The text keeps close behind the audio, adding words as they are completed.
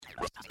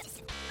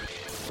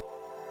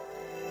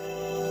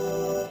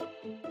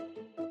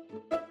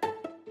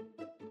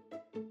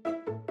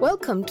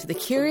Welcome to the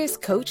Curious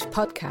Coach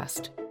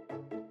podcast.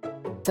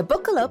 So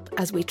buckle up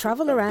as we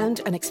travel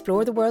around and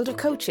explore the world of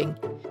coaching.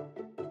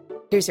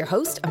 Here's your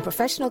host and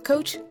professional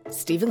coach,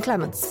 Stephen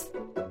Clements.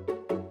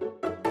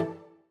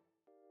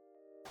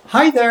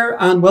 Hi there,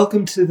 and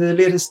welcome to the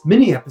latest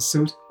mini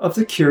episode of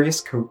the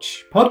Curious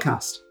Coach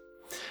podcast.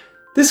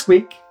 This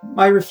week,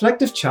 my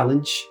reflective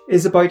challenge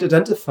is about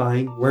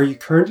identifying where you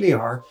currently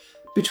are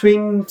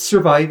between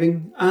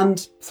surviving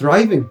and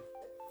thriving.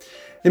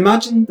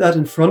 Imagine that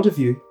in front of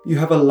you, you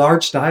have a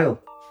large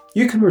dial.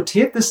 You can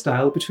rotate this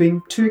dial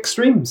between two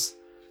extremes.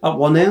 At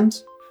one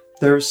end,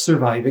 there's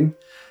surviving,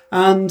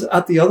 and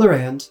at the other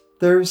end,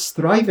 there's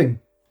thriving.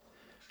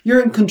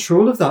 You're in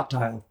control of that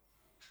dial.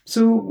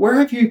 So where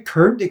have you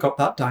currently got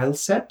that dial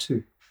set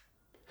to?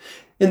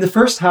 In the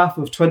first half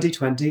of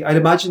 2020, I'd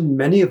imagine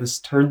many of us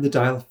turned the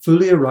dial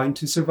fully around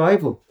to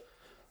survival.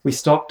 We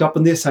stocked up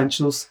on the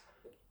essentials,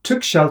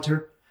 took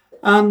shelter,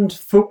 and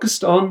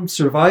focused on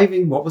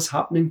surviving what was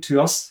happening to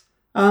us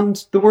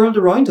and the world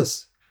around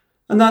us.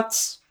 And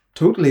that's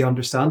totally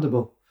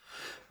understandable.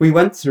 We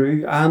went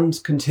through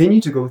and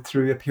continue to go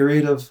through a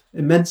period of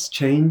immense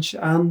change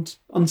and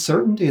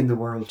uncertainty in the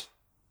world.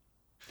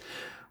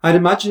 I'd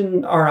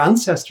imagine our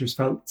ancestors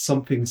felt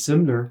something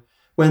similar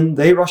when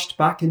they rushed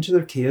back into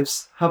their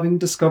caves, having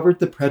discovered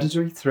the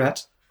predatory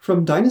threat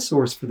from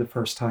dinosaurs for the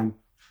first time.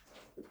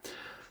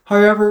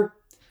 However,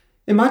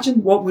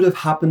 imagine what would have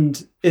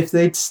happened if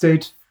they'd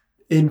stayed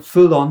in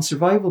full-on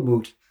survival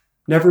mode,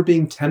 never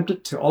being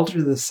tempted to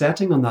alter the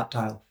setting on that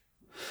dial.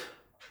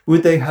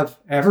 Would they have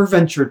ever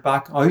ventured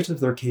back out of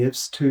their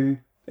caves to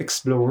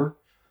explore,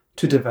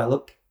 to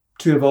develop,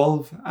 to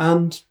evolve,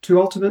 and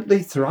to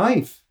ultimately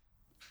thrive?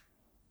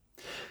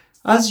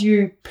 As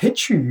you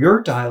picture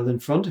your dial in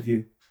front of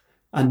you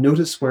and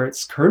notice where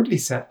it's currently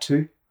set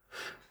to,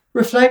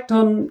 reflect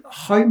on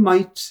how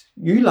might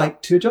you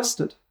like to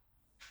adjust it.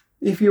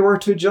 If you were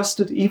to adjust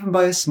it even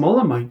by a small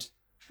amount,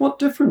 what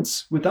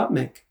difference would that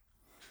make?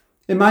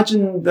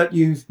 Imagine that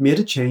you've made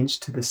a change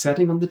to the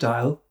setting on the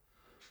dial.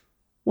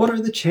 What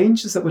are the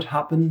changes that would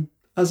happen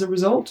as a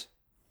result?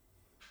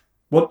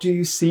 What do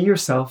you see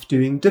yourself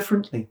doing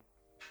differently?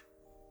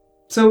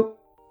 So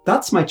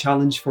that's my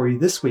challenge for you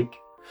this week.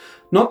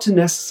 Not to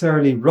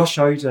necessarily rush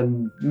out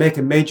and make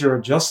a major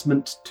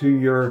adjustment to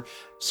your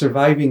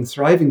surviving,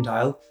 thriving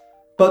dial,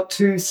 but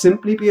to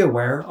simply be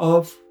aware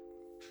of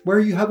where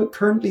you have it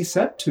currently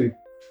set to,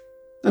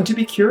 and to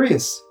be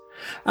curious,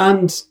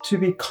 and to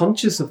be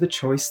conscious of the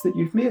choice that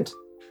you've made,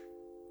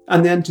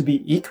 and then to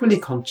be equally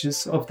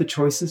conscious of the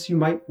choices you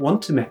might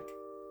want to make.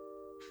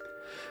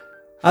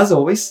 As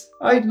always,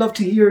 I'd love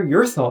to hear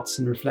your thoughts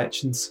and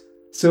reflections,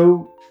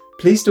 so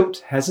please don't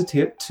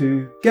hesitate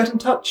to get in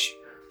touch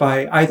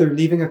by either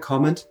leaving a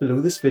comment below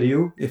this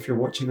video if you're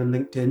watching on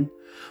LinkedIn,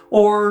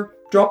 or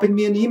dropping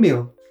me an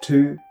email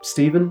to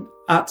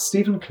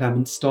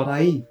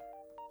stephen@stephenclements.ie.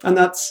 And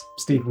that's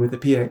Stephen with a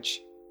PH.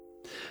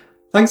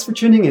 Thanks for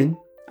tuning in,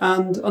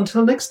 and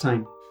until next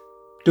time,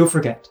 don't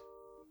forget,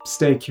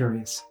 stay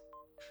curious.